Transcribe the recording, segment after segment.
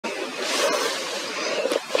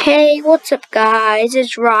Hey, what's up guys,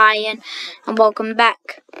 it's Ryan and welcome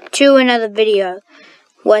back to another video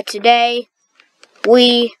where today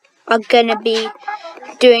we are gonna be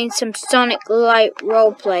doing some Sonic Light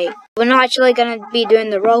roleplay. We're not actually gonna be doing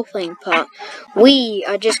the roleplaying part, we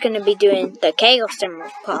are just gonna be doing the Chaos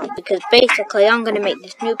Emerald part because basically I'm gonna make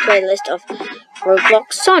this new playlist of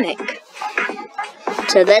Roblox Sonic.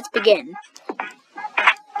 So let's begin.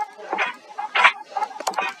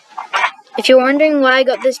 If you're wondering why I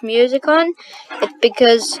got this music on, it's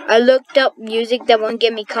because I looked up music that won't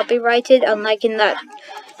get me copyrighted, unlike in that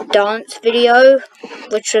dance video,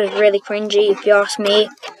 which was really cringy if you ask me.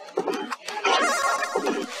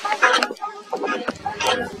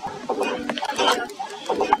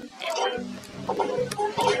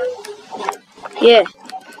 Yeah.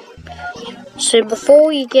 So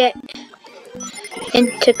before you get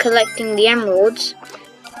into collecting the emeralds,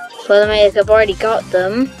 well, I've already got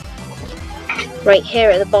them right here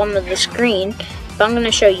at the bottom of the screen, but I'm going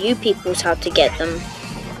to show you people how to get them.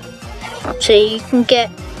 So you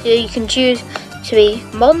can choose to be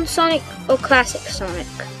Modern Sonic or Classic Sonic,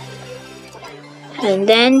 and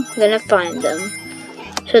then you're going to find them.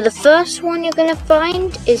 So the first one you're going to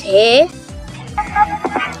find is here,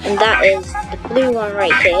 and that is the blue one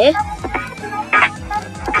right here.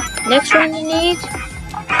 Next one you need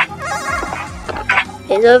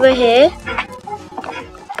is over here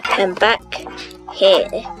and back here,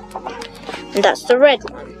 and that's the red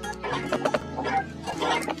one.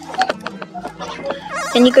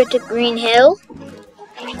 Then you go to Green Hill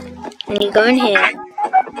and you go in here.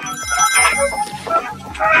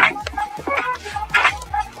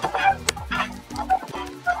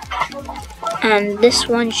 And this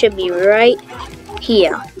one should be right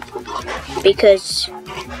here because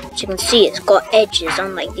as you can see it's got edges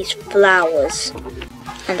on like these flowers,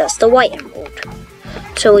 and that's the white emerald.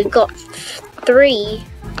 So we've got 3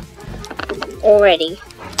 already.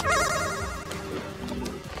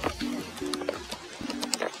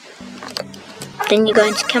 Then you go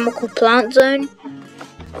into Chemical Plant Zone,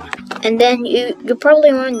 and then you're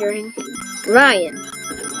probably wondering, Ryan,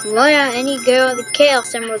 why aren't any other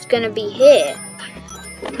Chaos Emeralds gonna be here?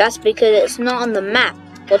 That's because it's not on the map.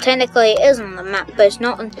 Well, technically it is on the map, but it's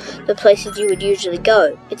not on the places you would usually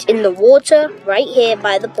go. It's in the water right here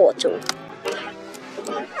by the portal.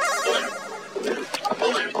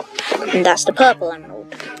 And that's the purple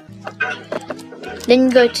emerald. Then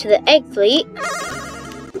you go to the egg fleet,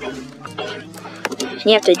 and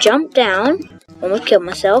you have to jump down. Almost killed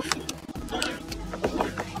myself.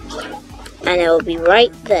 And it will be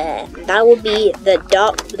right there. That will be the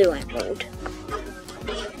dark blue emerald.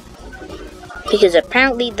 Because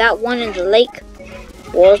apparently that one in the lake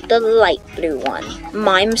was the light blue one.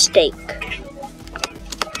 My mistake.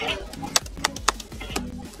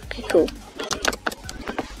 Okay, cool.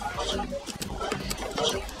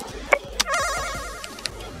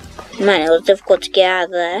 Man, it was difficult to get out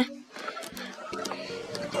of there.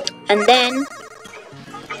 And then,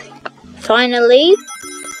 finally,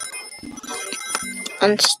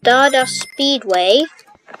 on Stardust Speedway,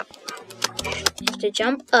 you have to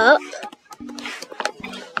jump up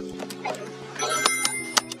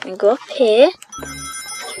and go up here.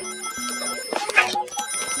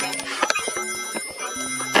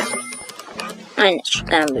 And it's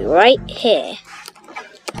gonna be right here.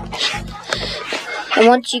 And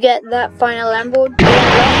once you get that final emerald, you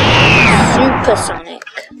unlock Super Sonic.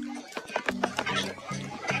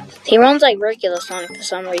 He runs like regular Sonic for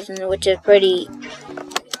some reason, which is pretty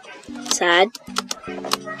sad.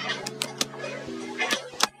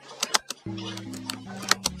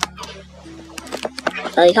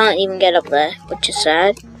 Well, he can't even get up there, which is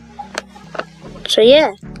sad. So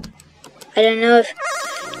yeah, I don't know if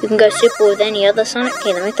you can go super with any other Sonic.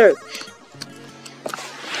 Okay, let me through.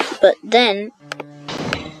 But then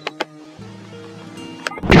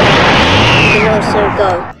you can also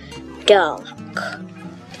go dark,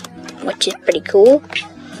 which is pretty cool.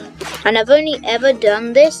 And I've only ever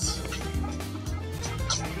done this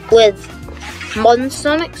with Modern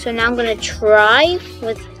Sonic, so now I'm going to try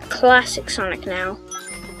with Classic Sonic now.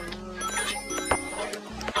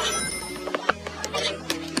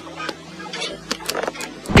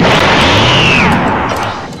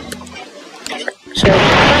 So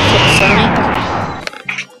Classic Sonic.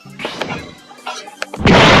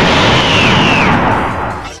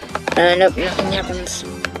 Nope, nothing happens.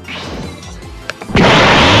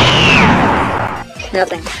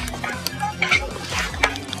 Nothing.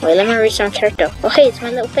 Wait, let me restart character. Oh hey, it's my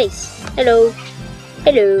little face. Hello.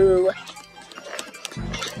 Hello.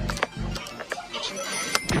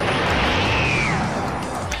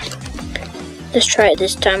 Let's try it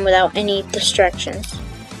this time without any distractions.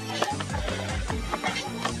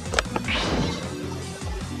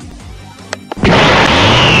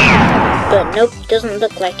 But nope, doesn't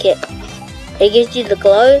look like it. It gives you the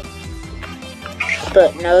glow,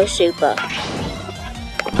 but no super.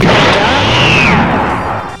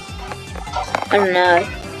 Oh no.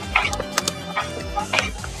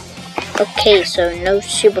 Okay, so no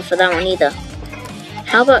super for that one either.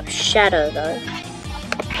 How about shadow though?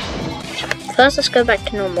 First, let's go back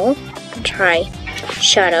to normal and try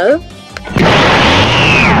shadow.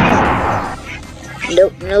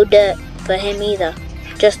 Nope, no dirt for him either.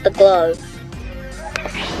 Just the glow.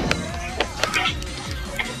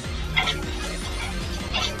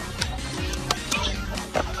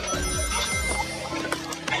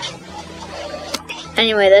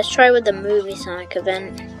 Anyway, let's try with the movie Sonic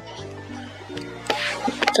event.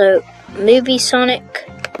 So, movie Sonic.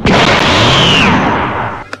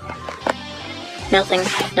 Nothing.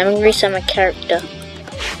 Let me reset my character.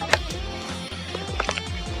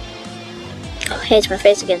 Oh, here's my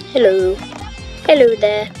face again. Hello. Hello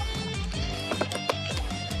there.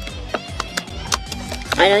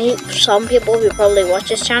 I know some people who probably watch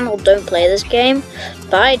this channel don't play this game,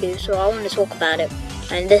 but I do, so I want to talk about it.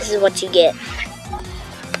 And this is what you get.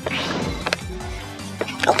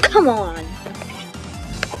 Oh, come on.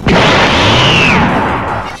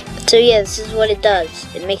 So yeah, this is what it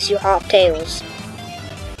does. It makes you half tails.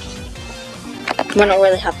 Well, not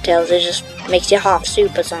really half tails, it just makes you half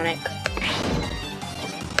Super Sonic.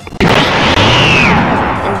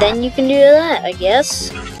 And then you can do that, I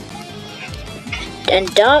guess.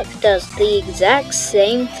 And Dark does the exact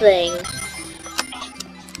same thing.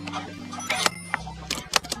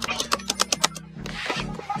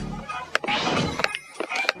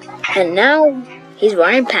 And now, he's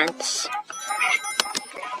wearing pants.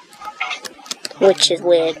 Which is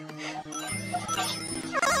weird.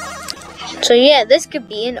 So yeah, this could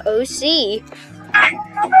be an OC.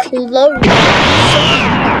 Clone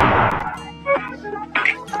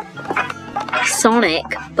Sonic,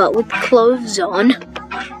 but with clothes on.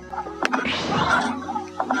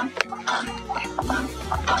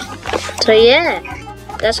 So yeah,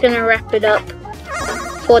 that's gonna wrap it up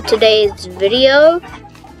for today's video.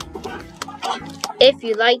 If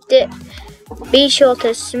you liked it, be sure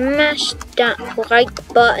to smash that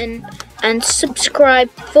like button and subscribe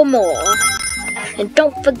for more. And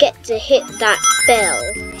don't forget to hit that bell.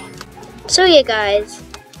 So yeah guys,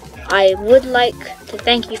 I would like to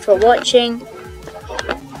thank you for watching.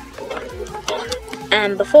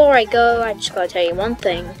 And before I go, I just gotta tell you one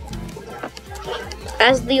thing.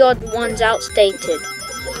 As the odd ones outstated,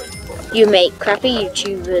 you make crappy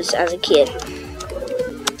YouTubers as a kid.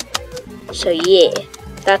 So yeah,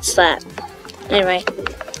 that's that. Anyway,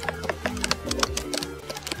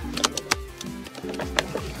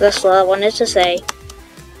 that's what I wanted to say.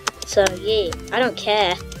 So yeah, I don't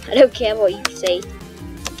care. I don't care what you say,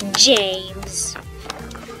 James.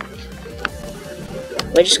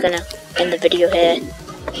 We're just gonna end the video here.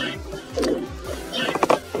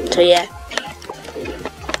 So yeah.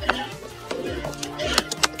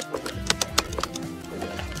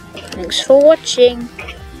 Thanks for watching.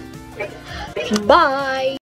 Bye.